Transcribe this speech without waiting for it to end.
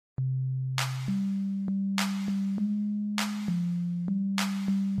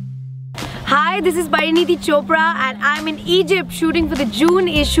Hi, this is Parineeti Chopra and I'm in Egypt shooting for the June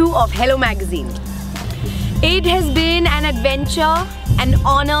issue of Hello magazine. It has been an adventure, an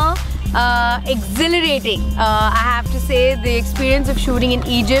honor, exhilarating. I have to say the experience of shooting in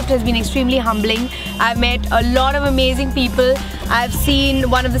Egypt has been extremely humbling. I've met a lot of amazing people. I've seen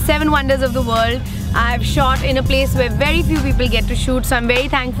one of the 7 wonders of the world. I've shot in a place where very few people get to shoot, so I'm very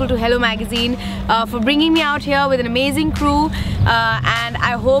thankful to Hello magazine for bringing me out here with an amazing crew, and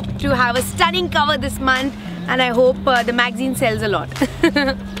I hope to have a stunning cover this month, and I hope the magazine sells a lot.